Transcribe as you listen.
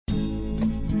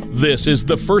This is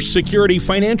the First Security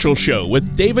Financial Show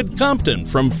with David Compton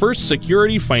from First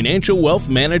Security Financial Wealth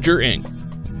Manager, Inc.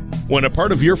 When a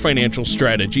part of your financial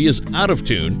strategy is out of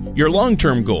tune, your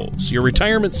long-term goals, your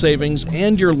retirement savings,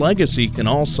 and your legacy can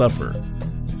all suffer.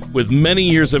 With many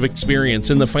years of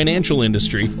experience in the financial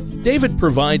industry, David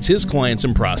provides his clients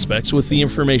and prospects with the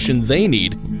information they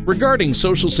need regarding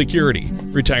Social Security,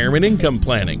 retirement income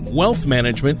planning, wealth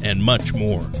management, and much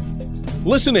more.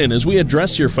 Listen in as we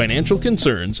address your financial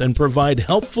concerns and provide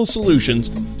helpful solutions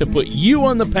to put you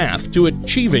on the path to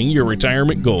achieving your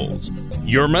retirement goals.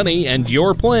 Your money and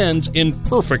your plans in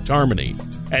perfect harmony.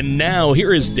 And now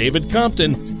here is David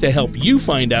Compton to help you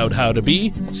find out how to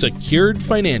be secured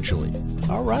financially.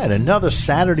 All right, another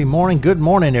Saturday morning. Good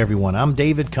morning, everyone. I'm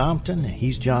David Compton.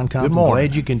 He's John Compton. Good morning.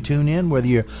 Glad you can tune in, whether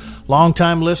you're a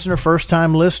long-time listener,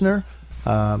 first-time listener.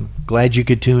 Glad you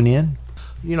could tune in.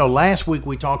 You know, last week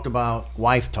we talked about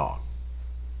wife talk.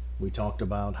 We talked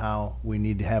about how we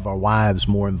need to have our wives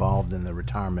more involved in the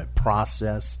retirement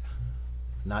process,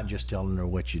 not just telling her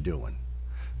what you're doing.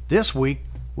 This week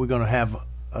we're going to have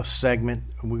a segment,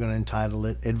 we're going to entitle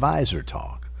it Advisor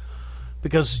Talk.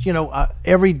 Because, you know,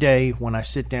 every day when I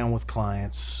sit down with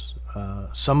clients,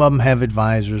 some of them have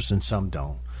advisors and some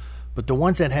don't. But the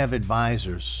ones that have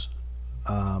advisors,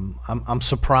 I'm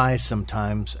surprised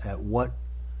sometimes at what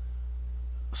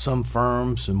some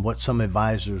firms and what some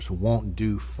advisors won't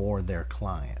do for their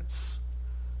clients.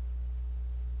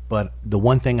 But the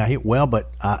one thing I hear,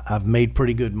 I've made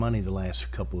pretty good money the last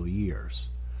couple of years.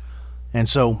 And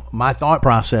so my thought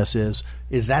process is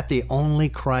that the only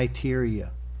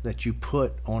criteria that you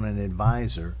put on an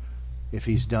advisor if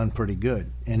he's done pretty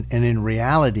good? And in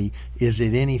reality, is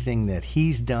it anything that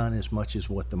he's done as much as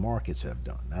what the markets have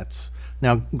done?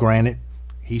 Now, granted,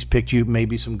 he's picked you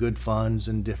maybe some good funds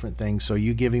and different things, so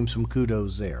you give him some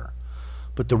kudos there.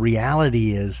 But the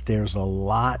reality is there's a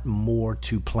lot more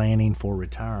to planning for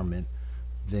retirement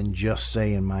than just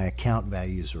saying my account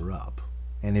values are up.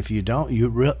 And if you don't,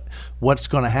 what's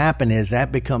going to happen is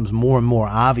that becomes more and more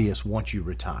obvious once you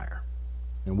retire.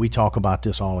 And we talk about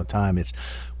this all the time. It's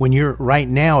when you're right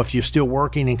now, if you're still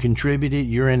working and contributed,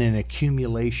 you're in an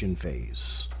accumulation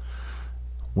phase.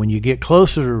 When you get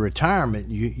closer to retirement,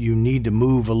 you need to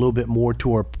move a little bit more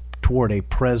toward a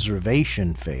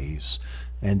preservation phase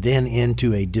and then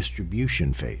into a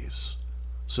distribution phase.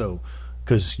 So,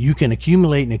 because you can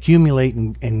accumulate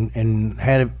and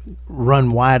have it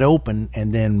run wide open,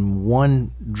 and then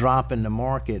one drop in the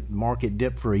market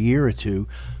dip for a year or two,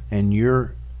 and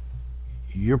you're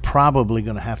probably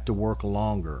going to have to work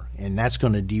longer, and that's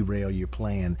going to derail your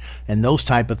plan. And those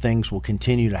type of things will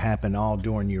continue to happen all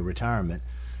during your retirement,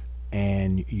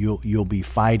 and you'll be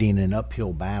fighting an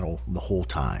uphill battle the whole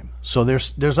time. So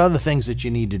there's other things that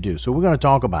you need to do. So we're going to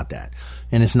talk about that.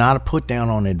 And it's not a put down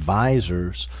on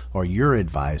advisors or your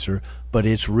advisor, but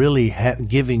it's really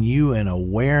giving you an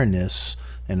awareness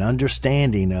and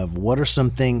understanding of what are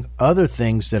some other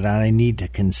things that I need to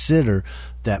consider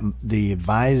that the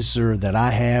advisor that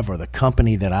I have or the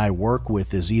company that I work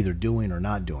with is either doing or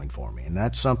not doing for me. And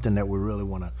that's something that we really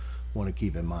want to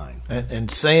keep in mind.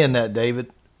 And saying that,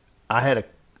 David, I had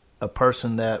a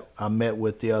person that I met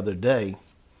with the other day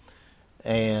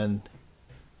and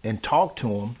talked to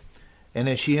him, and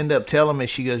then she ended up telling me,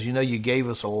 she goes, you gave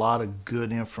us a lot of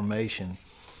good information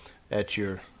at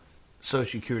your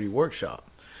Social Security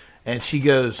workshop. And she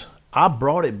goes, I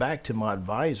brought it back to my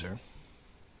advisor,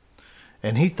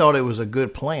 and he thought it was a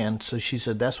good plan, so she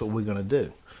said, that's what we're going to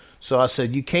do. So I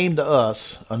said, you came to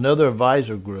us, another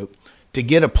advisor group, to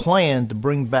get a plan to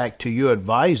bring back to your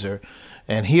advisor,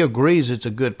 and he agrees it's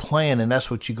a good plan, and that's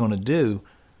what you're going to do.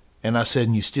 And I said,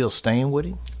 and you still staying with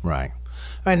him? Right.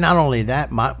 And not only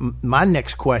that, my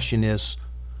next question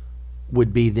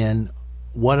would be then,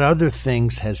 what other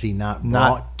things has he not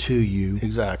brought to you?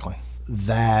 Exactly.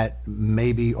 That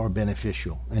maybe are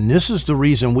beneficial. And this is the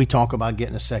reason we talk about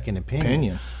getting a second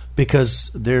opinion. Because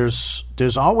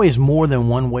there's always more than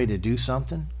one way to do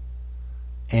something.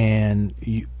 And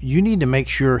you need to make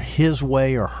sure his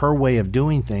way or her way of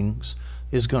doing things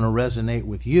is going to resonate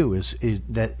with you, is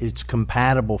that it's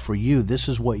compatible for you. This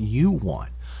is what you want.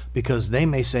 Because they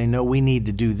may say, no, we need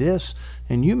to do this,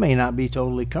 and you may not be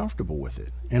totally comfortable with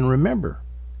it. And remember,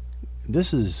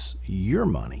 this is your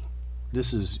money.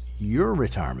 This is your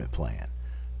retirement plan.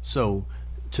 So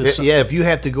if you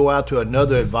have to go out to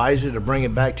another advisor to bring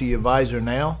it back to your advisor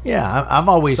now. Yeah, I've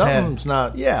always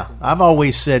I've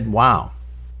always said, wow,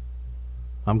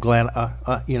 I'm glad,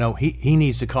 he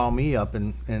needs to call me up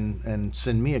and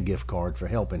send me a gift card for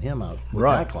helping him out with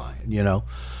that client,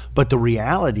 But the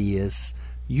reality is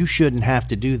You shouldn't have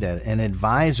to do that. An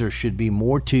advisor should be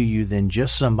more to you than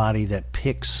just somebody that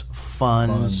picks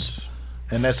funds.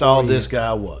 And that's all this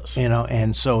guy was.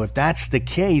 And so if that's the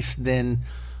case, then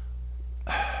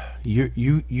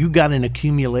you got an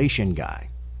accumulation guy,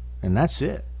 and that's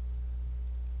it.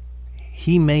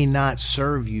 He may not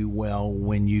serve you well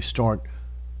when you start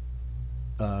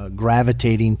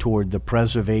gravitating toward the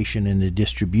preservation and the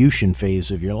distribution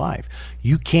phase of your life.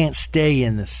 You can't stay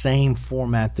in the same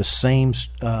format, the same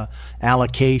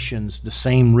allocations, the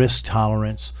same risk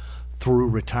tolerance through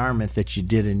retirement that you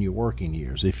did in your working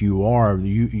years. If you are,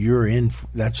 you're in.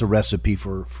 That's a recipe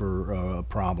for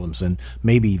problems and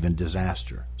maybe even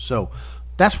disaster. So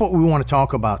that's what we want to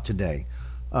talk about today.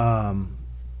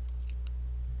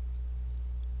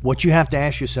 What you have to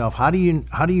ask yourself: how do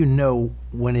you know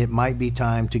when it might be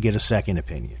time to get a second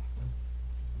opinion?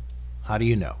 How do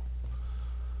you know?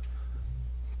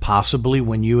 Possibly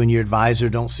when you and your advisor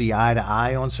don't see eye to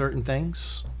eye on certain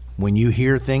things. When you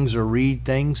hear things or read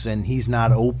things and he's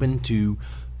not open to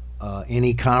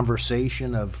any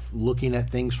conversation of looking at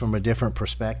things from a different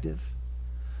perspective.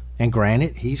 And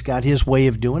granted, he's got his way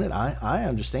of doing it. I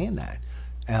understand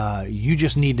that. You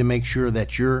just need to make sure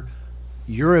that your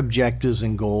objectives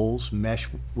and goals mesh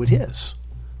with his.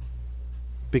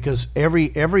 Because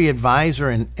every advisor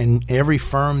and every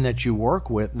firm that you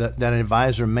work with, that an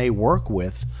advisor may work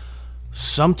with,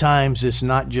 sometimes it's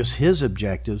not just his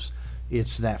objectives,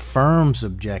 it's that firm's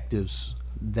objectives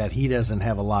that he doesn't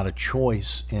have a lot of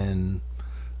choice in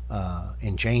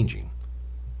changing.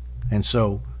 And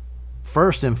so,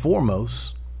 first and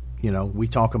foremost, we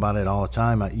talk about it all the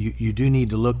time. You do need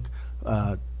to look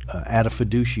at a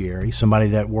fiduciary, somebody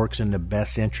that works in the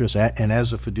best interest. And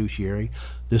as a fiduciary,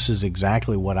 this is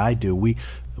exactly what I do. We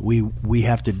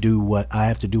have to do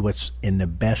what's in the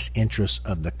best interest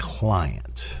of the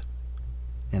client,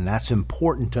 and that's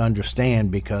important to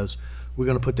understand because we're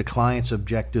going to put the client's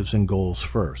objectives and goals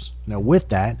first. Now, with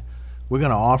that, we're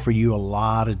going to offer you a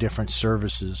lot of different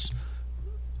services.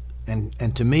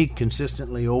 And to me,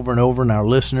 consistently over and over, and our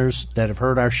listeners that have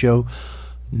heard our show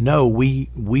know we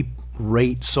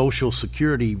rate Social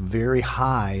Security very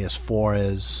high as far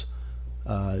as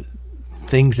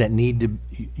things that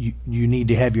you need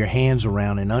to have your hands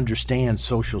around and understand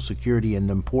Social Security and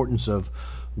the importance of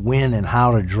when and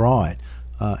how to draw it.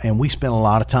 And we spend a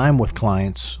lot of time with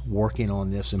clients working on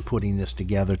this and putting this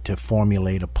together to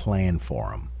formulate a plan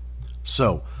for them.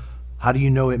 So, how do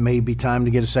you know it may be time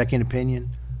to get a second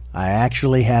opinion? I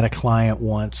actually had a client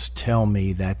once tell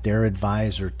me that their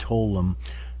advisor told them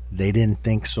they didn't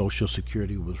think Social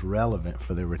Security was relevant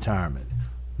for their retirement.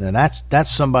 Now,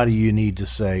 that's somebody you need to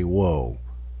say, whoa,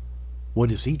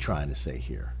 what is he trying to say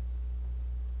here?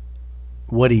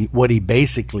 What he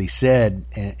basically said,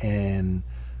 and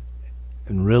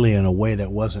really in a way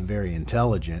that wasn't very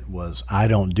intelligent, was, I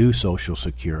don't do Social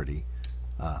Security.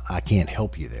 I can't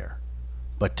help you there.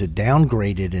 But to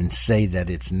downgrade it and say that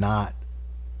it's not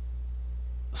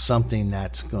something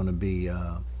that's going to be...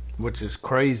 Which is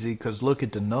crazy because look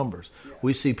at the numbers. Yeah.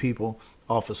 We see people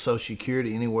off of Social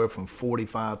Security anywhere from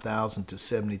 $45,000 to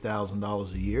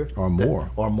 $70,000 a year. Or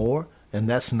more. And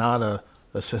that's not a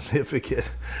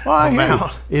significant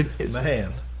amount.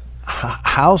 Man.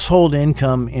 Household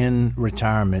income in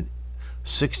retirement,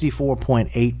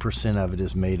 64.8% of it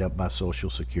is made up by Social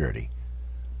Security.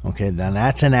 Okay, then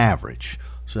that's an average.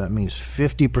 So that means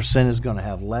 50% is going to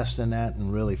have less than that,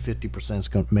 and really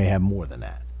 50% may have more than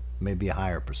that, maybe a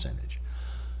higher percentage.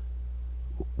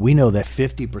 We know that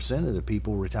 50% of the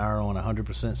people retire on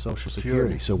 100% Social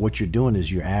Security. So what you're doing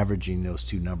is you're averaging those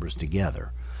two numbers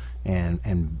together,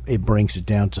 and it brings it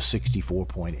down to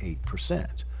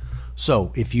 64.8%.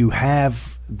 So if you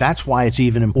have, that's why it's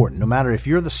even important. No matter if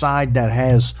you're the side that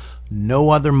has no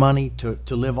other money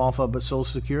to live off of but Social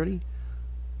Security,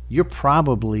 you're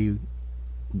probably,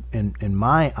 in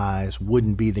my eyes,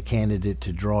 wouldn't be the candidate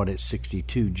to draw it at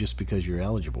 62 just because you're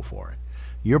eligible for it.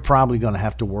 You're probably going to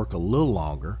have to work a little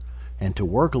longer, and to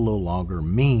work a little longer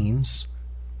means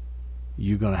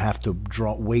you're going to have to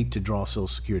wait to draw Social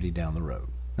Security down the road.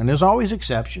 And there's always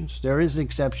exceptions. There is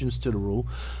exceptions to the rule.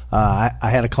 I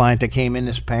had a client that came in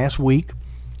this past week.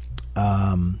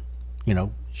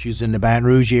 She was in the Baton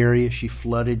Rouge area. She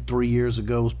flooded 3 years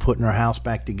ago, was putting her house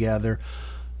back together.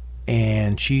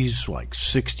 And she's like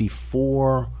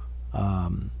 64.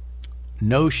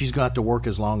 Knows she's got to work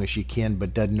as long as she can,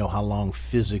 but doesn't know how long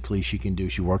physically she can do.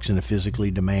 She works in a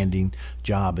physically demanding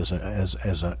job as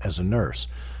a nurse,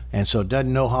 and so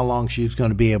doesn't know how long she's going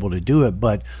to be able to do it.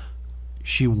 But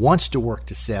she wants to work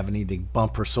to 70 to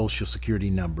bump her Social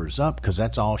Security numbers up, because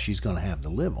that's all she's going to have to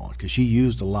live on, because she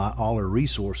used all her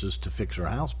resources to fix her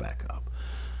house back up.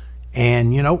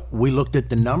 And, we looked at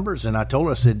the numbers, and I told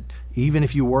her, I said, even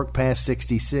if you work past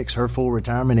 66, her full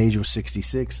retirement age was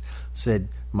 66, said,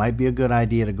 might be a good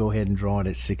idea to go ahead and draw it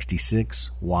at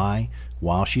 66. Why?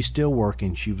 While she's still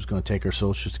working, she was going to take her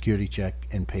Social Security check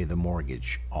and pay the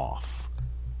mortgage off.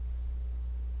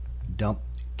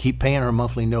 Keep paying her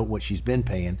monthly note what she's been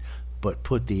paying, but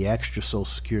put the extra Social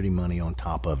Security money on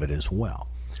top of it as well.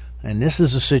 And this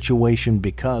is a situation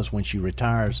because when she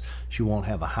retires, she won't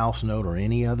have a house note or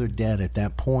any other debt at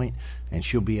that point, and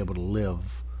she'll be able to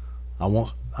live. I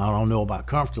don't know about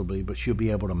comfortably, but she'll be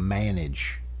able to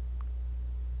manage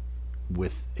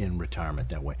in retirement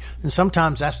that way. And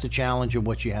sometimes that's the challenge of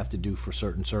what you have to do for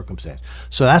certain circumstances.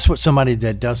 So that's what somebody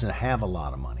that doesn't have a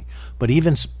lot of money. But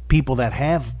even people that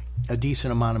have a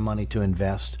decent amount of money to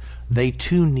invest, they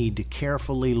too need to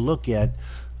carefully look at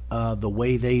the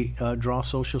way they draw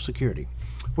Social Security.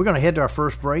 We're going to head to our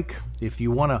first break. If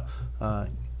you want to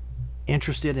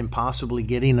interested in possibly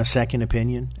getting a second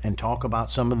opinion and talk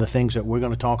about some of the things that we're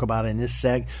going to talk about in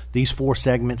these 4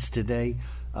 segments today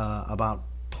about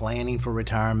planning for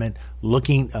retirement,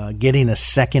 getting a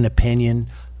second opinion,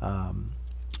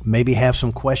 maybe have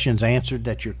some questions answered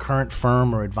that your current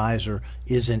firm or advisor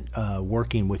isn't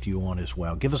working with you on as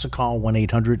well, give us a call,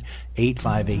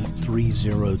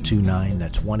 1-800-858-3029.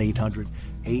 That's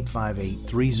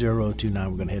 1-800-858-3029.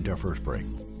 We're going to head to our first break.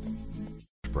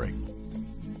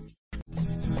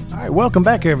 All right, welcome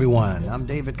back, everyone. I'm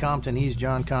David Compton. He's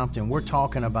John Compton. We're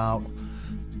talking about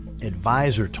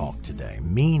advisor talk today,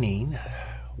 meaning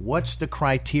what's the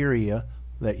criteria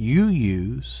that you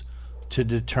use to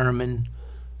determine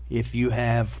if you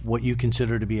have what you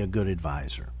consider to be a good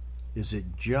advisor. Is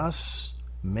it just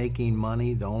making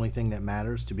money the only thing that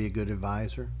matters to be a good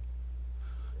advisor?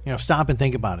 Stop and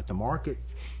think about it. The market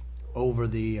over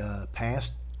the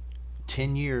past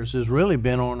 10 years has really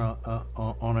been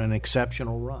on an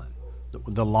exceptional run.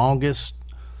 The longest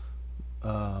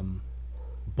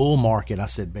bull market, I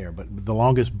said bear, but the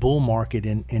longest bull market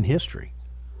in history.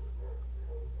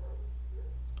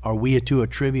 Are we to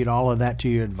attribute all of that to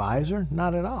your advisor?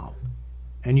 Not at all.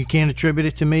 And you can't attribute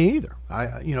it to me either,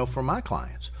 for my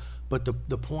clients. But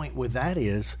the point with that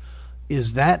is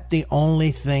that the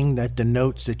only thing that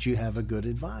denotes that you have a good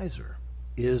advisor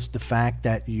is the fact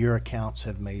that your accounts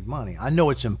have made money. I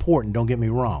know it's important, don't get me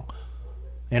wrong.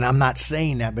 And I'm not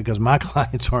saying that because my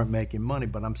clients aren't making money,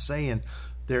 but I'm saying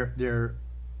there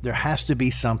has to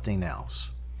be something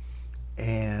else.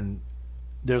 And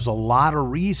there's a lot of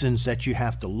reasons that you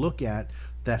have to look at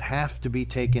that have to be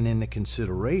taken into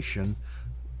consideration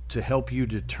to help you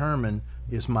determine,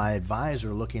 is my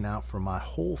advisor looking out for my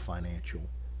whole financial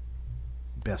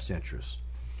best interest?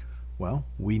 Well,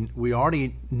 we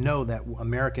already know that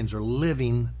Americans are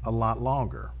living a lot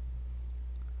longer.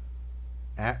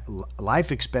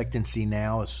 Life expectancy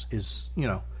now is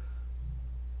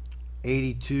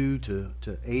 82 to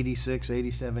 86,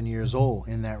 87 years old,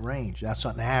 in that range. That's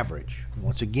an average.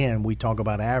 Once again, we talk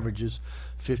about averages.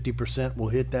 50% will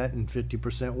hit that and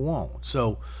 50% won't.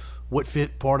 So what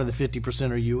part of the 50%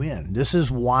 are you in? This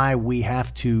is why we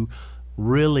have to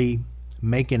really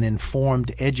make an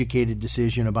informed, educated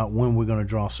decision about when we're going to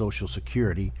draw Social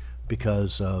Security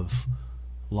because of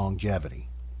longevity.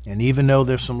 And even though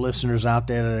there's some listeners out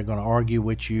there that are going to argue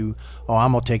with you,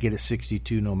 I'm going to take it at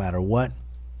 62 no matter what,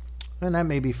 and that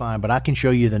may be fine, but I can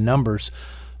show you the numbers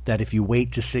that if you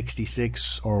wait to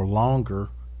 66 or longer,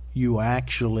 you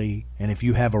actually, and if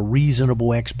you have a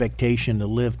reasonable expectation to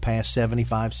live past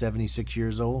 75, 76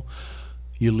 years old,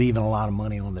 you're leaving a lot of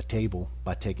money on the table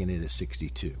by taking it at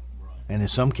 62. Right. And in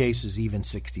some cases, even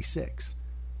 66.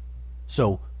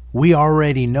 So we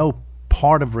already know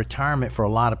part of retirement for a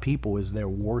lot of people is they're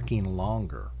working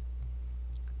longer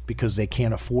because they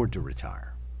can't afford to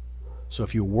retire. So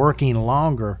if you're working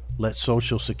longer, let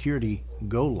Social Security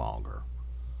go longer.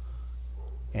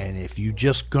 And if you're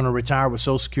just going to retire with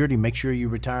Social Security, make sure you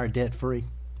retire debt-free,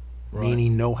 right.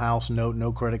 Meaning no house note,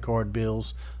 no credit card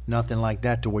bills, nothing like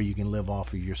that, to where you can live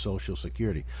off of your Social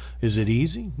Security. Is it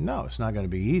easy? No, it's not going to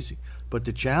be easy. But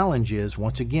the challenge is,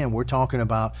 once again, we're talking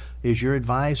about, is your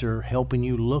advisor helping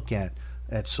you look at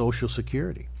Social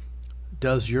Security?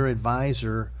 Does your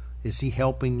advisor, is he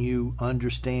helping you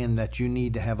understand that you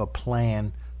need to have a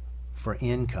plan for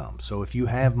income? So if you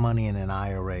have money in an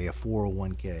IRA, a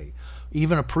 401k,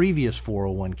 even a previous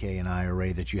 401k and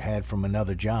IRA that you had from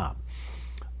another job,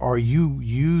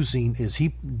 is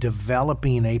he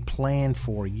developing a plan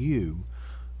for you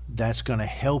that's going to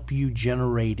help you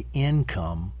generate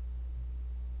income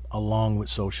along with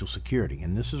Social Security?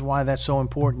 And this is why that's so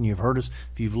important. You've heard us,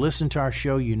 if you've listened to our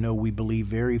show, you know we believe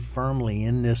very firmly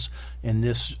in this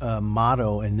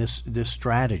motto and this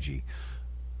strategy.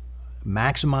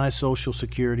 maximize Social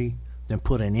Security, then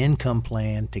put an income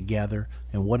plan together.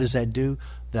 And what does that do?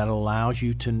 That allows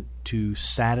you to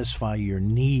satisfy your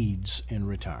needs in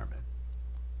retirement.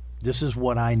 This is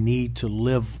what I need to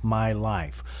live my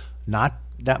life. Not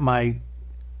that my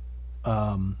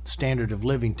standard of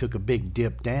living took a big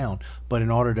dip down, but in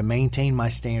order to maintain my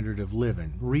standard of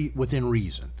living within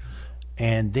reason.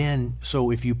 And then,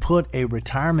 so if you put a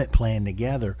retirement plan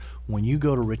together, when you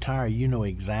go to retire, you know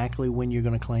exactly when you're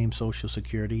going to claim Social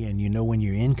Security, and you know when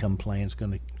your income plan is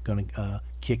going to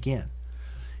kick in.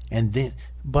 And then,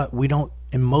 but we don't.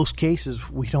 In most cases,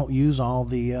 we don't use all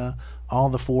the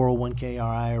 401k or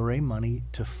IRA money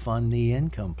to fund the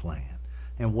income plan.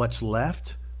 And what's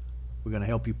left, we're going to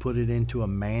help you put it into a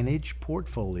managed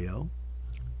portfolio.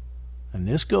 And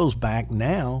this goes back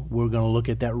now. We're going to look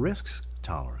at that risk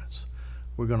tolerance.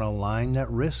 We're going to align that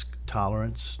risk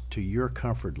tolerance to your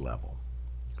comfort level.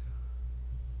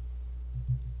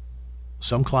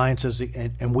 Some clients,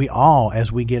 and we all,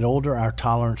 as we get older, our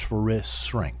tolerance for risk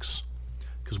shrinks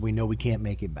because we know we can't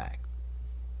make it back.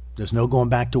 There's no going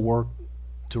back to work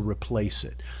to replace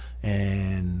it.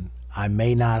 And I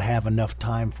may not have enough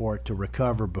time for it to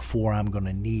recover before I'm going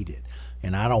to need it.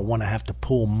 And I don't want to have to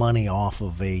pull money off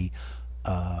of a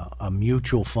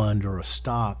mutual fund or a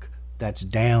stock that's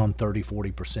down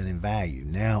 30-40% in value.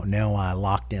 Now I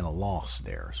locked in a loss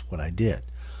there is what I did.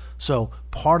 So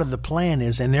part of the plan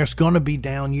is, and there's going to be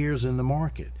down years in the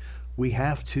market. We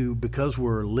have to, because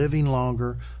we're living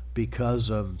longer, because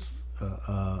of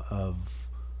the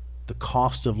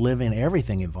cost of living,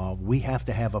 everything involved, we have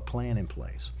to have a plan in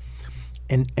place.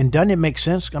 And doesn't it make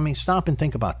sense? I mean, stop and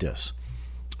think about this.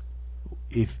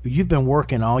 If you've been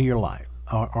working all your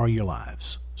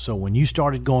lives, so when you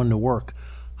started going to work,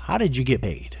 how did you get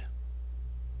paid?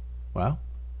 Well,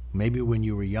 maybe when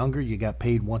you were younger, you got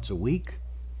paid once a week.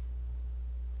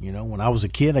 You know, when I was a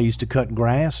kid, I used to cut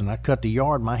grass, and I cut the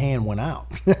yard. My hand went out.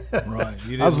 Right.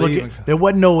 You didn't I was looking. There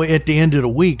wasn't no at the end of the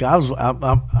week.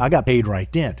 I got paid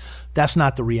right then. That's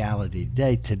not the reality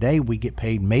today. Today we get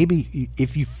paid. Maybe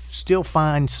if you still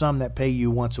find some that pay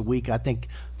you once a week, I think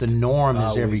the norm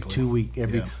is every weekly. 2 weeks,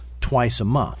 twice a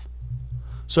month.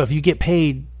 So if you get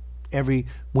paid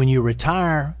when you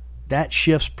retire, that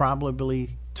shifts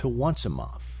probably to once a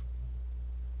month,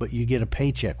 but you get a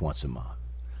paycheck once a month.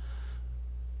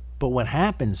 But what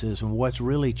happens is, and what's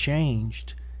really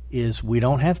changed is, we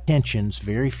don't have pensions.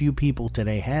 Very few people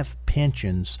today have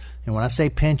pensions. And when I say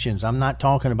pensions, I'm not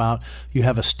talking about you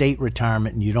have a state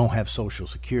retirement and you don't have Social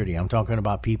Security. I'm talking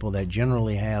about people that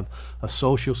generally have a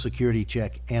Social Security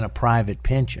check and a private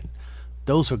pension.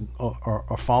 Those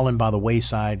are falling by the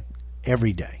wayside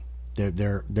every day.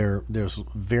 There's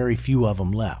very few of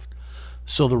them left.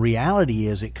 So the reality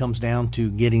is, it comes down to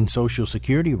getting Social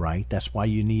Security right. That's why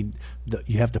you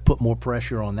have to put more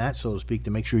pressure on that, so to speak,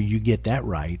 to make sure you get that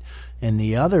right. And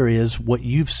the other is what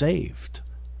you've saved.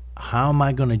 How am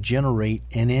I going to generate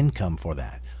an income for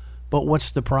that? But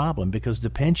what's the problem? Because the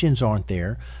pensions aren't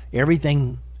there.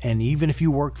 Everything, and even if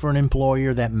you worked for an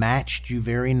employer that matched you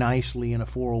very nicely in a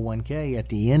 401k, at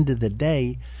the end of the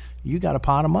day, you got a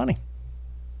pot of money.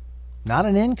 Not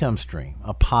an income stream,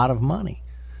 a pot of money.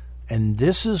 And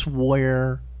this is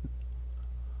where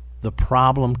the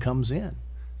problem comes in.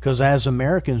 Because as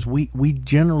Americans, we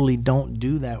generally don't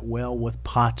do that well with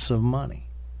pots of money.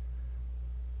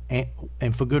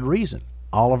 And for good reason.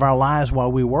 All of our lives while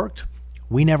we worked,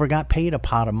 we never got paid a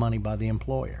pot of money by the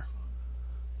employer.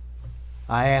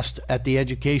 I asked at the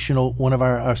one of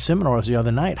our seminars the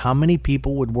other night, how many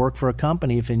people would work for a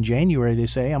company if in January they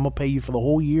say, hey, I'm going to pay you for the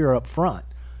whole year up front,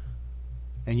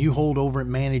 and you hold over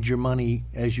and manage your money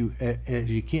as you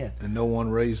can. And no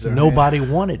one raised their Nobody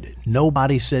hand. wanted it.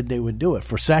 Nobody said they would do it.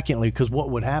 For secondly, because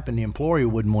what would happen, the employer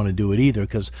wouldn't want to do it either,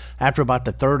 because after about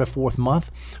the third or fourth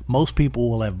month, most people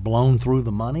will have blown through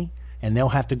the money, and they'll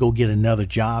have to go get another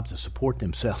job to support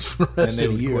themselves for the rest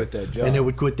of the year. Quit that job. And they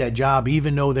would quit that job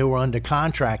even though they were under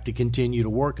contract to continue to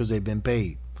work because they've been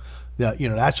paid.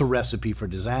 That's a recipe for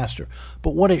disaster.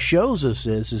 But what it shows us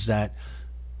is that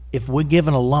if we're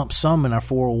given a lump sum in our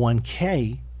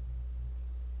 401k,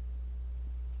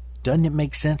 doesn't it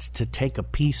make sense to take a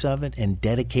piece of it and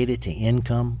dedicate it to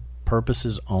income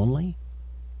purposes only?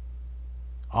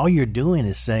 All you're doing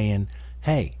is saying,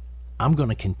 hey, I'm going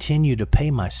to continue to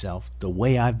pay myself the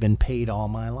way I've been paid all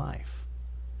my life.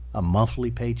 A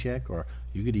monthly paycheck, or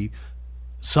you could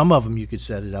some of them you could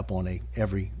set it up on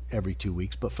every 2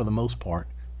 weeks, but for the most part,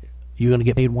 you're going to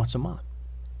get paid once a month.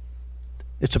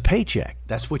 It's a paycheck.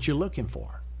 That's what you're looking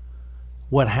for.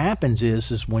 What happens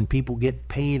is when people get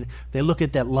paid, they look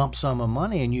at that lump sum of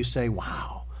money and you say,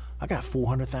 wow, I got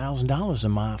 $400,000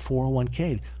 in my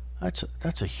 401k.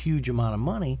 That's a huge amount of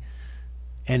money.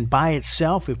 And by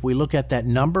itself, if we look at that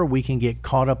number, we can get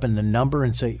caught up in the number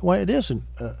and say, well, it is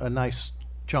a nice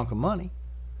chunk of money.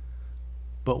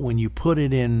 But when you put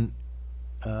it in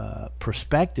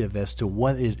perspective as to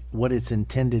what it's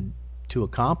intended to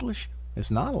accomplish, it's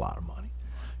not a lot of money.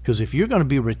 Because if you're going to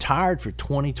be retired for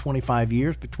 20, 25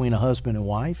 years between a husband and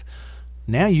wife,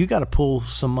 now you got to pull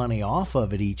some money off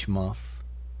of it each month.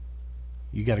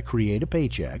 You got to create a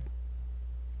paycheck,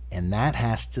 and that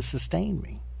has to sustain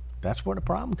me. That's where the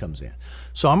problem comes in.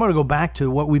 So I'm going to go back to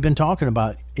what we've been talking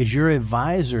about. Is your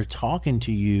advisor talking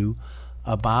to you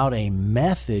about a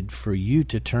method for you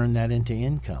to turn that into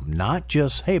income? Not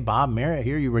just, hey, Bob, Mary, I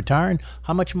hear you're retiring.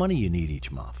 How much money you need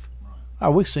each month? Right. Oh,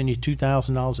 we'll send you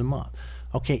 $2,000 a month.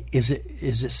 Okay, is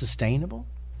it sustainable?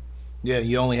 Yeah,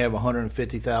 you only have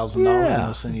 $150,000 and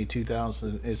they'll send you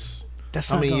 $2,000.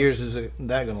 How many years is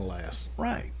that going to last?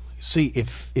 Right. See,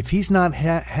 if he's not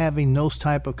having those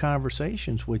type of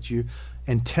conversations with you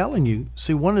and telling you,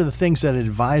 see, one of the things that an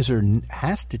advisor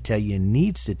has to tell you and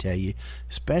needs to tell you,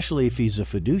 especially if he's a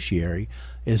fiduciary,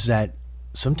 is that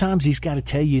sometimes he's got to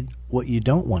tell you what you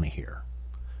don't want to hear.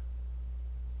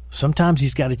 Sometimes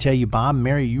he's got to tell you, Bob,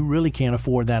 Mary, you really can't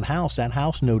afford that house. That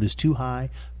house note is too high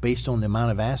based on the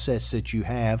amount of assets that you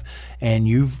have, and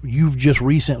you've just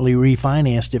recently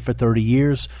refinanced it for 30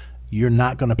 years. You're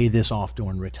not going to pay this off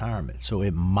during retirement. So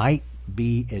it might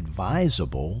be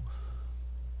advisable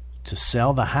to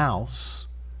sell the house,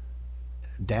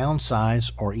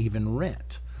 downsize, or even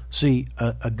rent. See,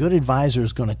 a good advisor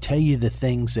is going to tell you the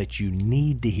things that you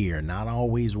need to hear, not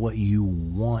always what you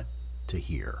want to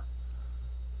hear.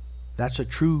 That's a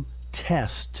true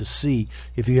test to see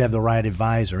if you have the right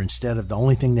advisor, instead of the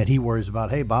only thing that he worries about,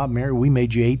 hey, Bob, Mary, we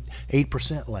made you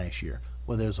 8% last year.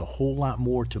 Well, there's a whole lot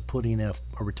more to putting in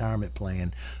a retirement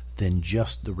plan than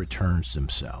just the returns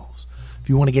themselves. If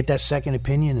you want to get that second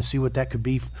opinion and see what that could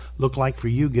look like for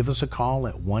you, give us a call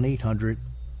at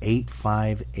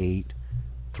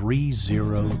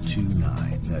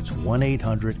 1-800-858-3029. That's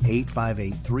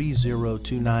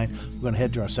 1-800-858-3029. We're going to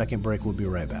head to our second break. We'll be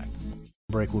right back.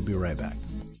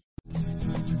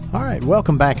 All right,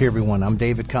 welcome back, everyone. I'm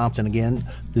David Compton again,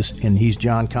 and he's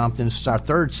John Compton. This is our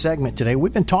third segment today.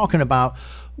 We've been talking about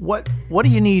what do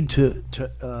you need to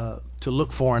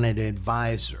look for in an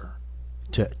advisor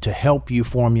to help you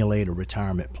formulate a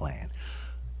retirement plan.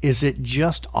 Is it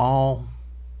just all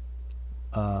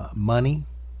money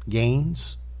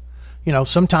gains? You know,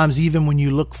 sometimes even when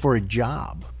you look for a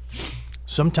job,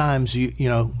 sometimes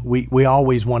we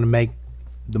always want to make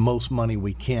the most money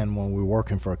we can when we're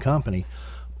working for a company,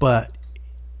 but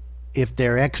if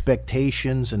their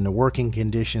expectations and the working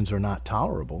conditions are not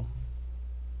tolerable,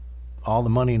 all the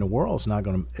money in the world is not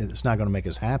going to make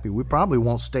us happy. We probably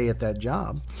won't stay at that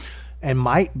job, and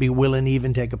might be willing to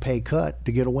even take a pay cut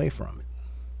to get away from it.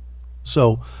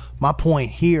 So my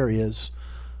point here is,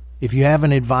 if you have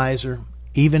an advisor,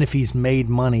 even if he's made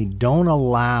money, don't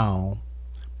allow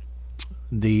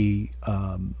the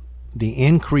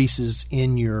increases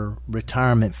in your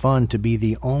retirement fund to be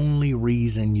the only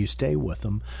reason you stay with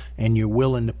them, and you're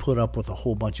willing to put up with a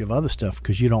whole bunch of other stuff,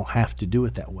 because you don't have to do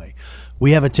it that way.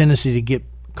 We have a tendency to get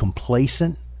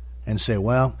complacent and say,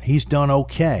 well, he's done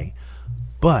okay.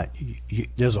 But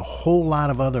there's a whole lot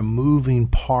of other moving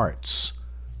parts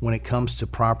when it comes to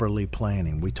properly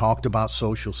planning. We talked about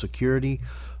Social Security.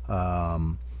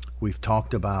 We've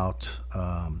talked about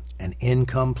an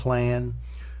income plan.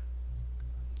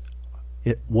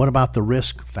 What about the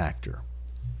risk factor?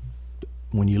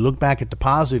 When you look back at the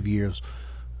positive years,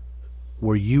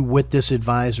 were you with this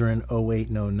advisor in 08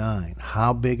 and 09?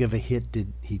 How big of a hit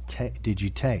did you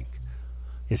take?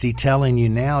 Is he telling you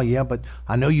now, yeah, but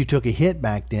I know you took a hit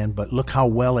back then, but look how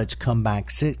well it's come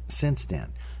back since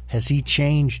then? Has he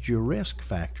changed your risk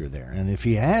factor there? And if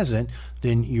he hasn't,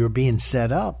 then you're being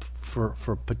set up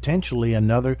for potentially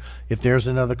if there's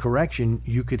another correction,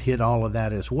 you could hit all of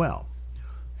that as well.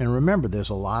 And remember, there's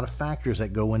a lot of factors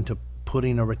that go into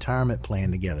putting a retirement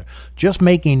plan together. Just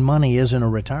making money isn't a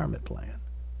retirement plan.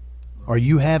 Are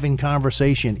you having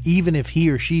conversation, even if he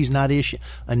or she's not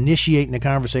initiating a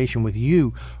conversation with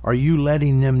you, are you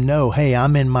letting them know, hey,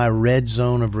 I'm in my red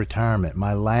zone of retirement,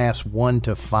 my last 1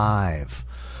 to 5,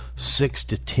 6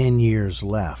 to 10 years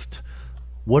left?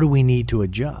 What do we need to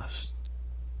adjust?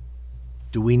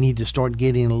 Do we need to start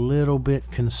getting a little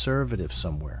bit conservative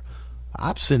somewhere?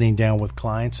 I'm sitting down with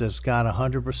clients that's got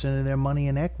 100% of their money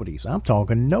in equities. I'm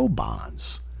talking no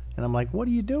bonds. And I'm like, what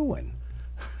are you doing?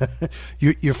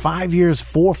 You're 4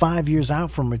 or 5 years out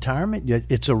from retirement.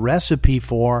 It's a recipe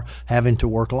for having to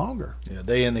work longer. Yeah,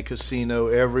 they in the casino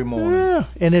every morning. Yeah,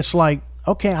 and it's like,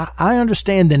 Okay, I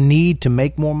understand the need to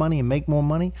make more money and make more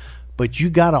money, but you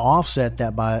got to offset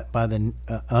that by the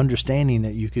understanding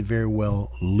that you could very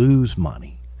well lose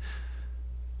money.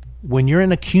 When you're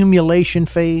in accumulation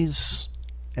phase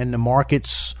and the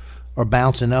markets are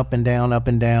bouncing up and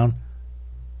down,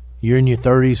 you're in your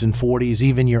 30s and 40s,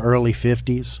 even your early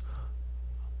 50s.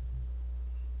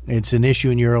 It's an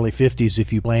issue in your early 50s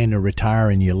if you plan to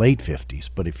retire in your late 50s.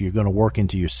 But if you're going to work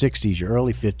into your 60s, your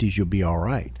early 50s, you'll be all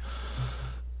right.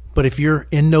 But if you're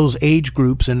in those age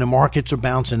groups and the markets are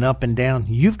bouncing up and down,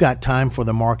 you've got time for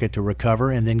the market to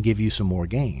recover and then give you some more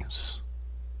gains.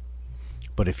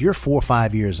 But if you're 4 or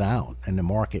 5 years out and the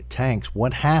market tanks,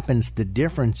 what happens, the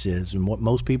difference is, and what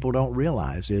most people don't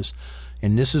realize is,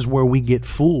 and this is where we get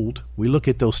fooled. We look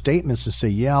at those statements and say,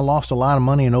 yeah, I lost a lot of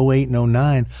money in 08 and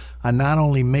 09. I not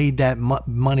only made that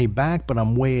money back, but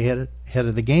I'm way ahead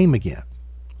of the game again.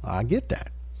 I get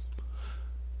that.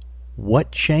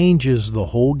 What changes the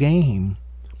whole game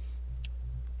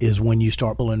is when you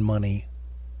start pulling money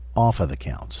off of the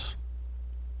accounts.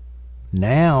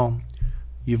 Now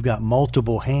you've got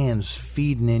multiple hands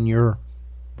feeding in your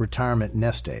retirement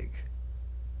nest egg.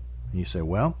 And you say,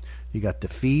 well, you got the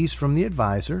fees from the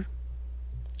advisor,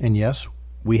 and yes,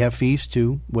 we have fees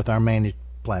too with our managed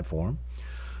platform.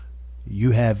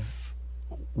 You have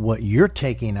what you're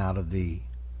taking out of the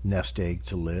nest egg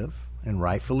to live, and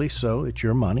rightfully so, it's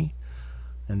your money.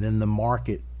 And then the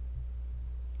market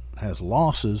has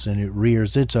losses, and it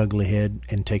rears its ugly head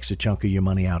and takes a chunk of your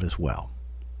money out as well.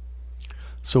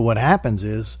 So what happens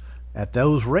is, at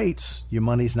those rates, your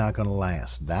money's not going to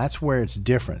last. That's where it's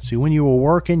different. See, when you were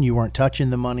working, you weren't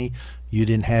touching the money. You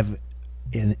didn't have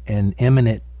an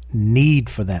imminent need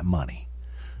for that money.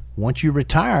 Once you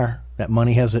retire, that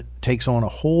money takes on a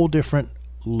whole different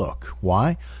look.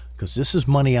 Why? Because this is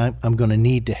money I'm going to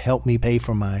need to help me pay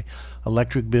for my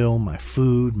electric bill, my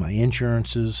food, my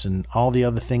insurances, and all the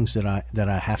other things that I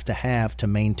have to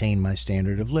maintain my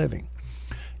standard of living.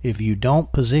 If you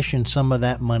don't position some of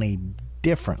that money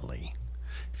differently,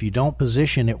 if you don't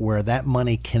position it where that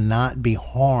money cannot be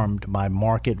harmed by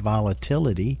market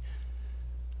volatility,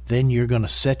 then you're going to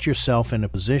set yourself in a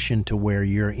position to where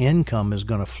your income is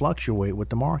going to fluctuate with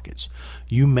the markets.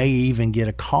 You may even get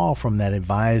a call from that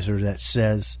advisor that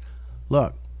says,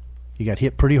 look, you got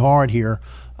hit pretty hard here.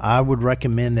 I would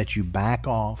recommend that you back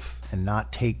off and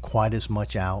not take quite as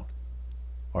much out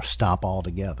or stop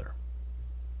altogether.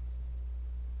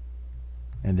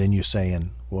 And then you're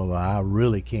saying, well, I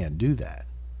really can't do that.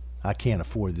 I can't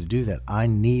afford to do that. I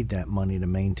need that money to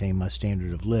maintain my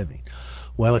standard of living.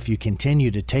 Well, if you continue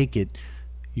to take it,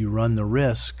 you run the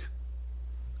risk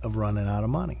of running out of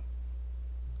money.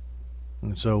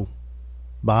 And so,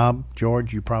 Bob,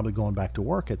 George, you're probably going back to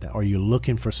work at that, or you're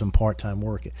looking for some part-time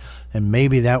work. And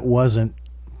maybe that wasn't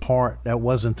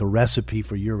the recipe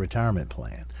for your retirement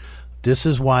plan. This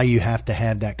is why you have to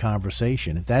have that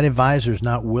conversation. If that advisor is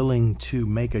not willing to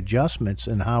make adjustments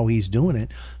in how he's doing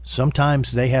it,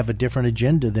 sometimes they have a different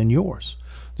agenda than yours.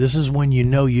 This is when you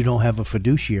know you don't have a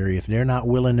fiduciary. If they're not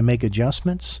willing to make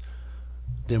adjustments,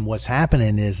 then what's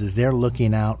happening is they're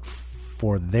looking out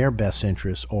for their best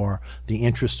interest or the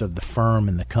interest of the firm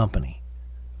and the company.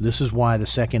 This is why the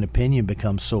second opinion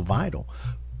becomes so vital.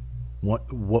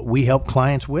 What we help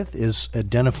clients with is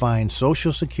identifying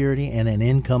Social Security and an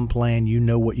income plan you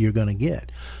know what you're going to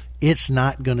get. It's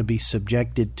not going to be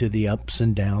subjected to the ups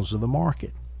and downs of the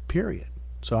market, period.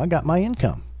 So I got my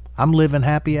income. I'm living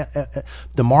happy.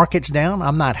 The market's down.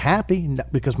 I'm not happy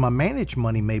because my managed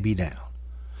money may be down.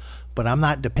 But I'm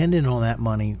not dependent on that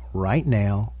money right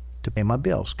now to pay my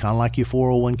bills, kind of like your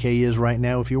 401k is right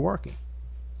now if you're working.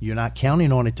 You're not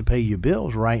counting on it to pay your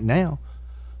bills right now.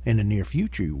 In the near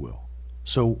future you will.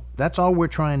 So that's all we're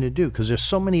trying to do, because there's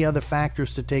so many other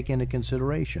factors to take into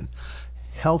consideration.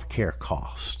 Healthcare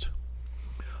cost.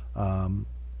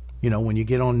 When you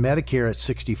get on Medicare at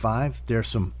 65, there's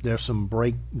some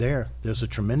break there. There's a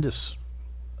tremendous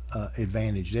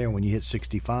advantage there when you hit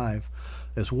 65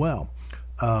 as well.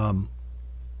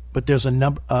 But there's a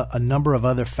number of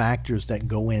other factors that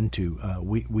go into.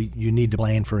 You need to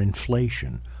plan for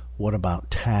inflation. What about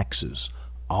taxes?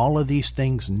 All of these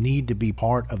things need to be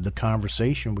part of the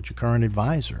conversation with your current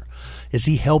advisor. Is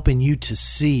he helping you to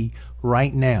see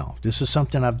right now? This is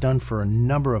something I've done for a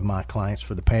number of my clients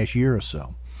for the past year or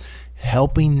so.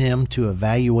 Helping them to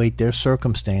evaluate their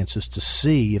circumstances to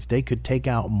see if they could take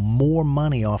out more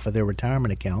money off of their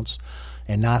retirement accounts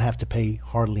and not have to pay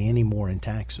hardly any more in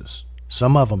taxes.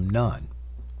 Some of them none.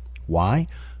 Why?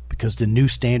 Because the new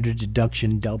standard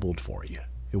deduction doubled for you.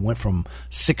 It went from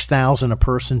 $6,000 a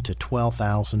person to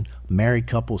 $12,000. Married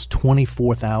couples,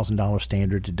 $24,000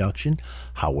 standard deduction.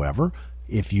 However,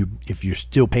 If you're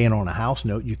still paying on a house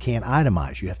note, you can't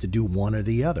itemize. You have to do one or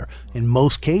the other. In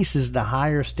most cases, the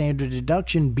higher standard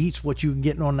deduction beats what you're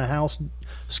getting on the house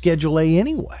Schedule A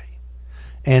anyway.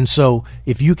 And so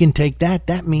if you can take that,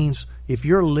 that means if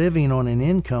you're living on an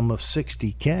income of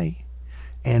 $60K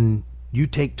and you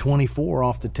take 24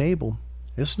 off the table,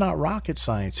 it's not rocket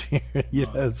science here. You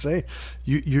know what I'm saying?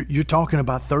 You're talking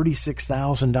about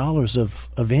 $36,000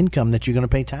 of income that you're going to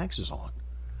pay taxes on.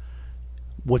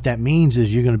 What that means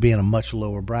is you're going to be in a much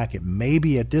lower bracket.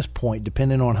 Maybe at this point,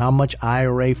 depending on how much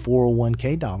IRA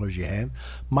 401k dollars you have,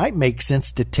 might make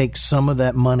sense to take some of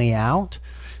that money out,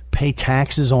 pay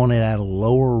taxes on it at a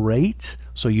lower rate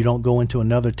so you don't go into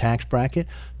another tax bracket.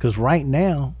 Because right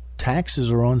now,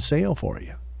 taxes are on sale for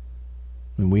you.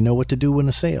 And we know what to do when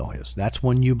a sale is. That's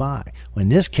when you buy. In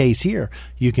this case here,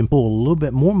 you can pull a little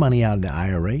bit more money out of the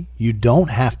IRA. You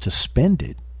don't have to spend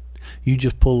it. You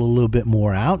just pull a little bit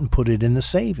more out and put it in the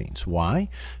savings. Why?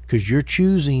 Because you're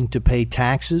choosing to pay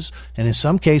taxes. And in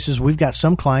some cases, we've got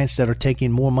some clients that are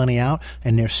taking more money out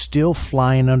and they're still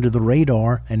flying under the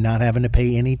radar and not having to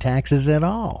pay any taxes at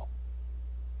all.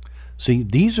 See,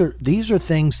 these are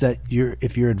things that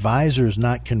if your advisor is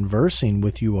not conversing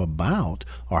with you about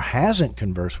or hasn't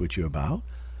conversed with you about,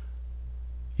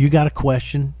 you got to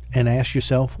question and ask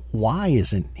yourself, why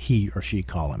isn't he or she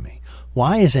calling me?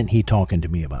 Why isn't he talking to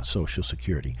me about Social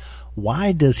Security?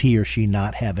 Why does he or she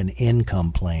not have an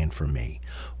income plan for me?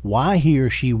 Why he or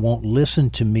she won't listen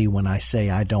to me when I say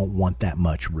I don't want that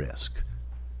much risk?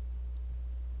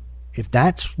 If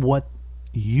that's what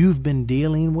you've been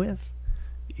dealing with,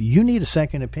 you need a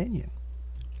second opinion.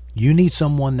 You need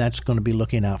someone that's going to be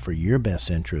looking out for your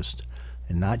best interest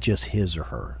and not just his or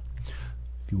her.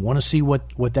 If you want to see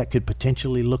what that could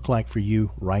potentially look like for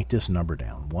you, write this number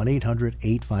down,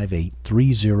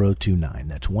 1-800-858-3029.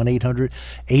 That's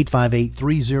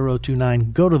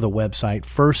 1-800-858-3029. Go to the website,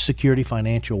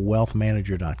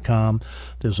 firstsecurityfinancialwealthmanager.com.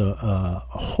 There's a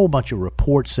whole bunch of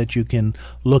reports that you can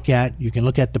look at. You can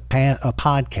look at the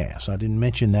podcast. I didn't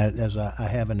mention that as I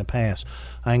have in the past.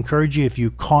 I encourage you, if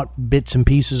you caught bits and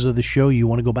pieces of the show, you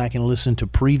want to go back and listen to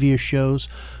previous shows,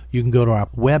 you can go to our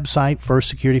website,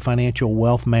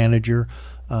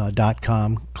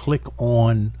 firstsecurityfinancialwealthmanager.com, click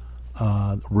on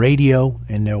radio,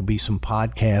 and there'll be some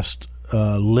podcasts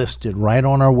listed right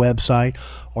on our website,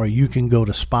 or you can go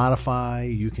to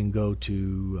Spotify, you can go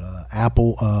to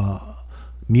Apple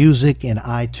Music and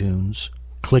iTunes,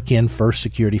 click in First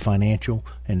Security Financial,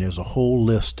 and there's a whole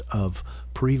list of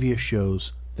previous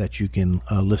shows that you can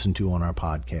listen to on our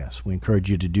podcast. We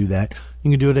encourage you to do that. You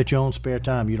can do it at your own spare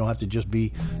time. You don't have to just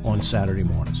be on Saturday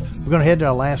mornings. We're going to head to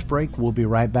our last break. We'll be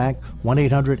right back.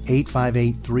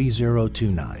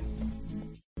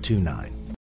 1-800-858-3029.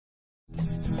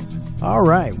 All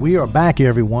right, we are back,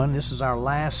 everyone. This is our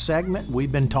last segment.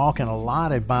 We've been talking a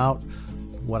lot about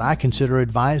what I consider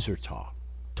advisor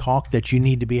talk that you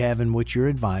need to be having with your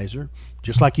advisor.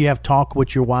 Just like you have talk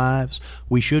with your wives,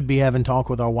 we should be having talk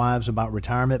with our wives about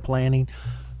retirement planning.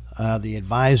 The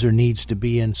advisor needs to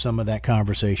be in some of that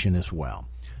conversation as well.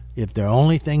 If the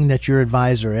only thing that your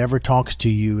advisor ever talks to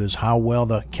you is how well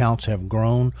the accounts have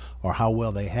grown or how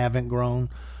well they haven't grown,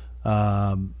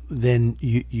 then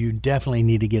you definitely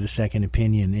need to get a second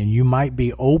opinion. And you might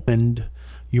open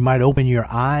your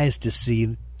eyes to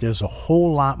see there's a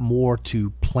whole lot more to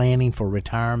planning for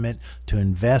retirement, to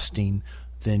investing,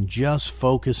 than just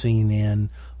focusing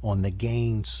in on the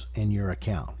gains in your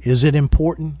account. Is it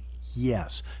important?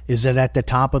 Yes. Is it at the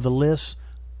top of the list?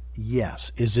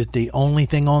 Yes. Is it the only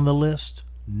thing on the list?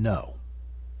 No.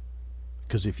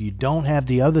 Because if you don't have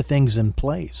the other things in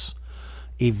place,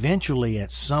 eventually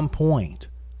at some point,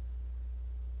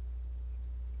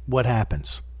 what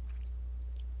happens?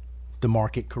 The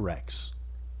market corrects.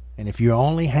 And if you're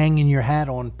only hanging your hat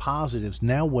on positives,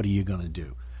 now what are you going to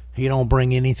do? You don't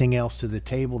bring anything else to the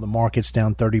table. The market's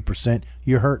down 30%.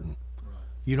 You're hurting. Right.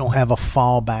 You don't have a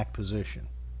fallback position.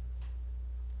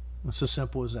 It's as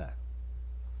simple as that.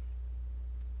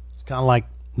 It's kind of like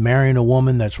marrying a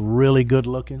woman that's really good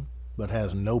looking but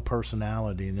has no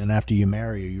personality, and then after you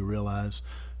marry her, you realize,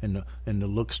 and the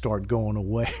looks start going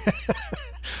away.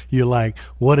 You're like,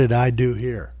 what did I do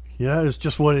here? Yeah, it's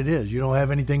just what it is. You don't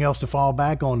have anything else to fall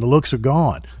back on. The looks are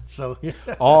gone. So,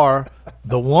 or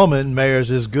the woman marries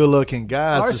this good-looking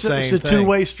guy. It's the same thing. It's a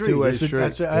two-way street. Two-way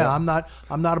street. Yeah. I'm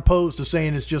not opposed to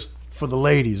saying it's just for the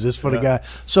ladies. It's for the guy.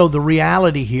 So the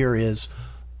reality here is,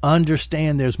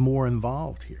 understand there's more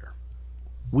involved here.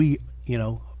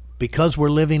 Because we're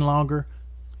living longer,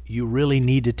 you really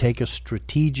need to take a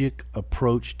strategic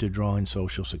approach to drawing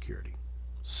Social Security.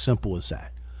 Simple as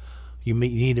that. You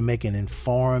need to make an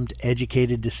informed,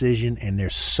 educated decision, and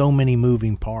there's so many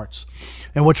moving parts.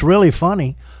 And what's really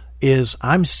funny is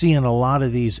I'm seeing a lot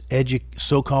of these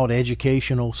so-called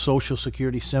educational Social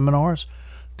Security seminars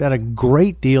that a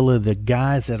great deal of the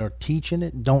guys that are teaching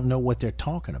it don't know what they're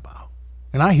talking about.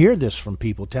 And I hear this from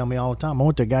people tell me all the time. I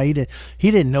went to a guy,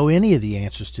 he didn't know any of the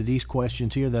answers to these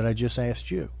questions here that I just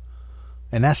asked you.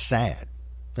 And that's sad.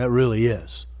 That really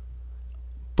is.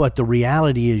 But the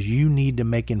reality is you need to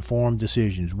make informed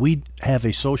decisions. We have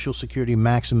a Social Security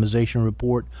maximization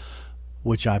report,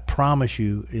 which I promise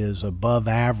you is above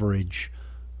average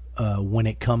when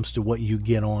it comes to what you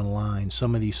get online.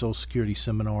 Some of these Social Security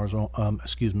seminars,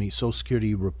 Social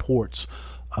Security reports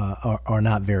are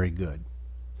not very good.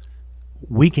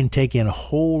 We can take in a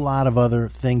whole lot of other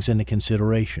things into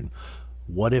consideration.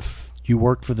 What if you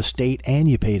worked for the state and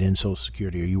you paid in Social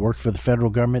Security, or you worked for the federal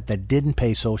government that didn't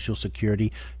pay Social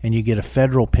Security and you get a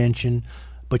federal pension,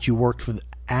 but you worked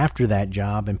after that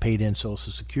job and paid in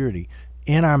Social Security?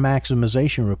 In our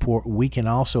maximization report, we can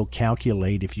also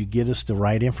calculate, if you get us the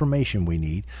right information we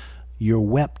need, your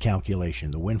WEP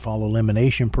calculation, the windfall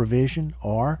elimination provision,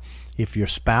 or if your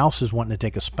spouse is wanting to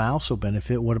take a spousal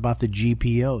benefit, what about the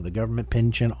GPO, the government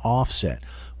pension offset?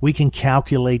 We can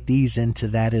calculate these into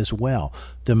that as well.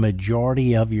 The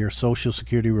majority of your Social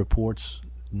Security reports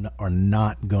are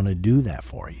not going to do that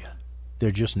for you.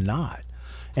 They're just not.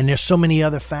 And there's so many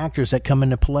other factors that come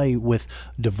into play with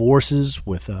divorces,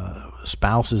 with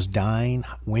spouses dying,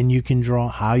 when you can draw,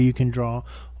 how you can draw.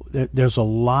 There's a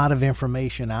lot of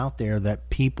information out there that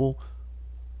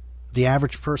the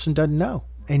average person doesn't know.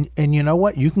 And you know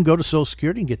what? You can go to Social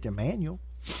Security and get their manual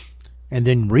and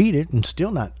then read it and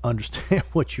still not understand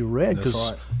what you read,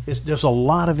 because there's a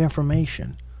lot of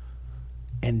information.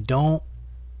 And don't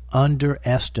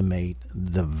underestimate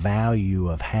the value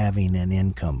of having an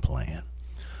income plan.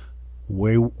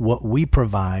 What we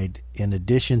provide in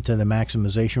addition to the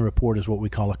maximization report is what we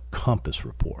call a compass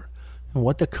report. And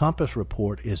what the compass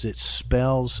report is, it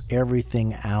spells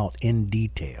everything out in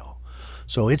detail.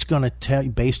 So it's going to tell you,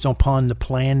 based upon the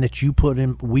plan that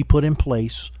we put in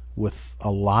place with a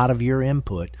lot of your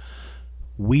input,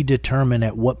 we determine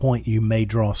at what point you may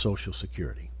draw Social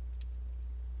Security.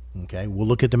 Okay, we'll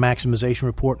look at the maximization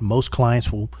report. Most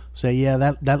clients will say,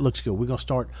 yeah, that looks good. We're going to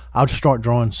start, I'll just start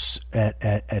drawing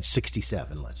at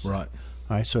 67, let's say. Right.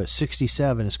 All right, so at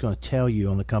 67, it's going to tell you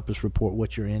on the Compass report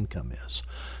what your income is.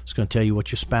 It's going to tell you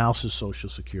what your spouse's Social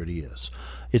Security is.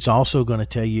 It's also going to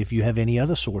tell you if you have any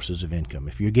other sources of income.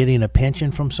 If you're getting a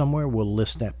pension from somewhere, we'll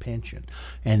list that pension.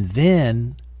 And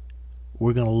then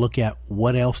we're going to look at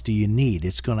what else do you need.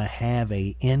 It's going to have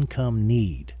a income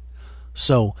need.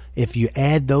 So if you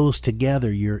add those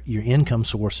together, your income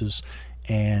sources,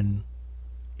 and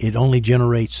it only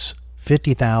generates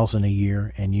 $50,000 a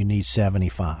year and you need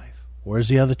 75. Where's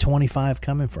the other 25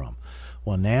 coming from?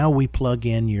 Well, now we plug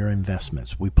in your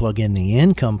investments. We plug in the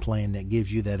income plan that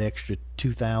gives you that extra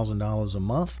 $2,000 a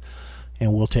month,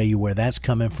 and we'll tell you where that's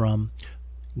coming from,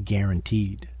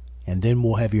 guaranteed. And then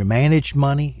we'll have your managed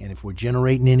money, and if we're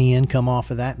generating any income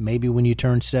off of that, maybe when you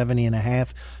turn 70 and a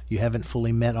half, you haven't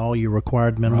fully met all your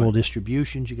required minimal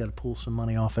distributions, you got to pull some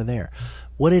money off of there.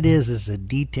 What it is a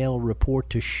detailed report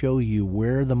to show you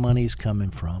where the money's coming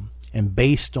from. And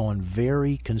based on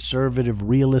very conservative,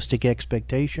 realistic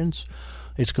expectations,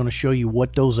 it's going to show you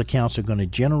what those accounts are going to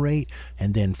generate.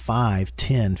 And then 5,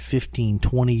 10, 15,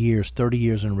 20 years, 30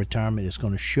 years in retirement, it's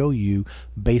going to show you,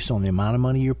 based on the amount of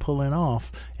money you're pulling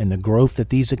off and the growth that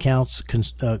these accounts,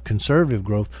 conservative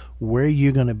growth, where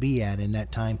you're going to be at in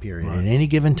that time period. Right. At any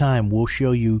given time, we'll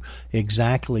show you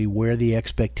exactly where the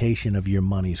expectation of your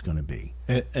money is going to be.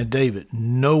 And David,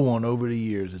 no one over the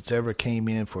years that's ever came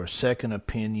in for a second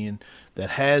opinion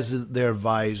that has their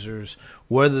advisors,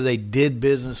 whether they did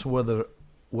business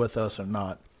with us or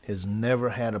not, has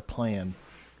never had a plan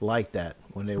like that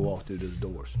when they walk through those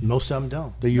doors. Most of them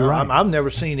don't. You're right. I've never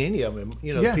seen any of them.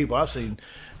 The people I've seen,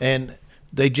 and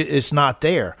it's not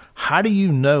there. How do you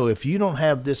know if you don't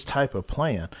have this type of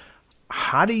plan?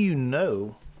 How do you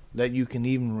know that you can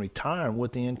even retire and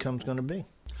what the income's going to be?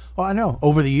 Well, I know.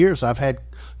 Over the years, I've had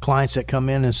clients that come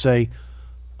in and say,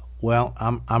 well,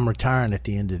 I'm retiring at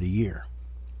the end of the year.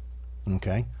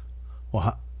 Okay.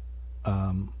 Well,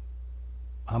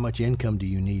 how much income do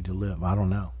you need to live? I don't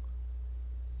know.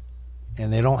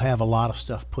 And they don't have a lot of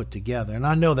stuff put together. And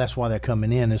I know that's why they're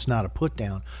coming in. It's not a put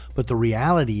down. But the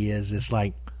reality is, it's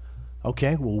like,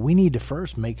 okay, well, we need to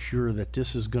first make sure that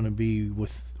this is going to be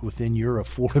within your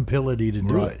affordability to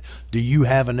do it. Do you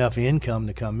have enough income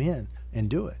to come in and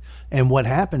do it? And what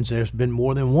happens, there's been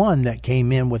more than one that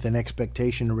came in with an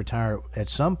expectation to retire at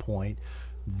some point.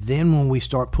 Then when we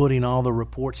start putting all the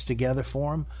reports together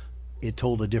for them, it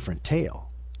told a different tale.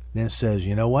 Then it says,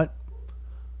 you know what,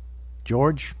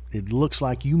 George, it looks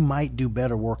like you might do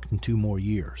better working 2 more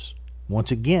years.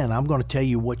 Once again, I'm going to tell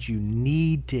you what you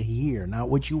need to hear, not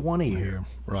what you want to hear.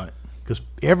 Right. Because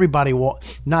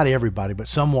not everybody, but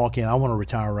some walk in, I want to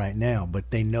retire right now,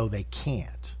 but they know they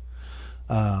can't.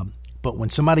 But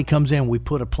when somebody comes in, we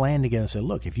put a plan together and say,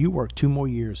 look, if you work 2 more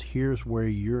years, here's where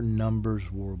your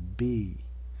numbers will be.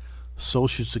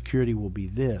 Social Security will be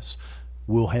this.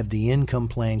 We'll have the income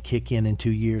plan kick in 2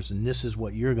 years, and this is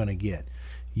what you're going to get.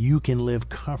 You can live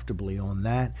comfortably on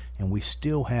that, and we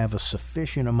still have a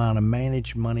sufficient amount of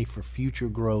managed money for future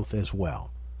growth as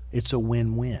well. It's a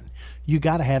win-win. You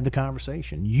got to have the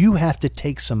conversation. You have to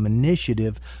take some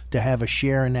initiative to have a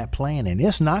share in that plan, and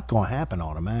it's not going to happen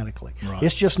automatically. Right.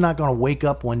 It's just not going to wake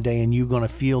up one day and you're going to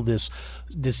feel this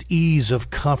ease of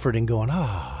comfort and going,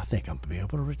 I think I'm going to be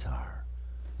able to retire.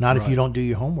 Not if you don't do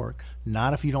your homework,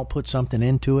 not if you don't put something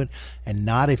into it, and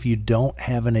not if you don't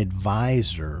have an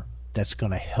advisor that's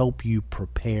going to help you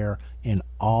prepare in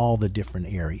all the different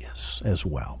areas as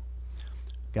well.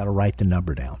 Got to write the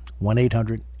number down.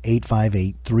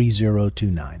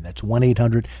 1-800-858-3029. That's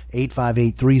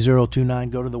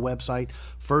 1-800-858-3029. Go to the website,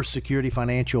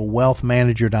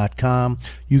 FirstSecurityFinancialWealthManager.com.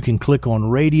 You can click on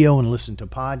radio and listen to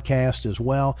podcasts as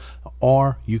well,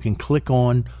 or you can click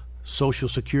on Social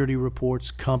Security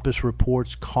reports, Compass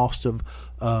reports, cost of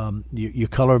your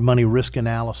color of money risk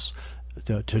analysis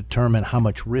to determine how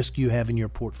much risk you have in your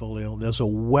portfolio. There's a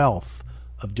wealth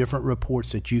of different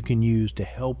reports that you can use to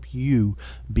help you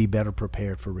be better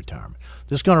prepared for retirement.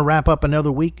 This is going to wrap up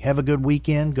another week. Have a good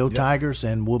weekend. Go Tigers,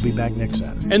 and we'll be back next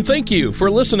Saturday. And thank you for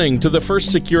listening to the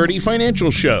First Security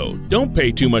Financial Show. Don't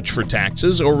pay too much for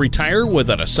taxes or retire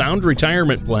without a sound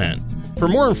retirement plan. For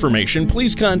more information,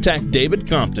 please contact David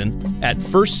Compton at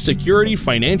First Security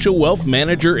Financial Wealth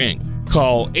Manager, Inc.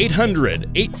 Call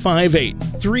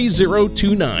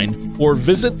 800-858-3029 or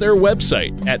visit their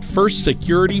website at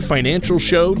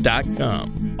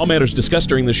firstsecurityfinancialshow.com. All matters discussed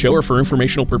during this show are for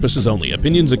informational purposes only.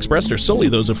 Opinions expressed are solely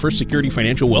those of First Security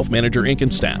Financial Wealth Manager, Inc.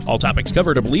 and staff. All topics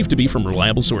covered are believed to be from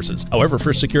reliable sources. However,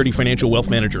 First Security Financial Wealth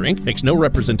Manager, Inc. makes no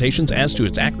representations as to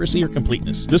its accuracy or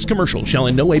completeness. This commercial shall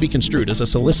in no way be construed as a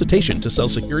solicitation to sell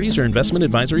securities or investment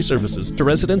advisory services to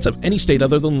residents of any state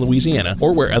other than Louisiana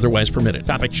or where otherwise permitted.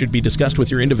 Topics should be discussed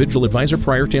with your individual advisor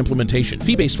prior to implementation.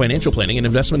 Fee-based financial planning and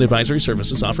investment advisory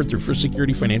services offered through First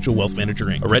Security Financial Wealth Manager,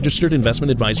 Inc., a registered investment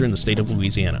advisor in the state of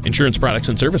Louisiana. Insurance products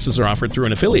and services are offered through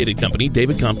an affiliated company,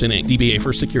 David Compton, Inc., DBA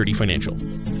First Security Financial.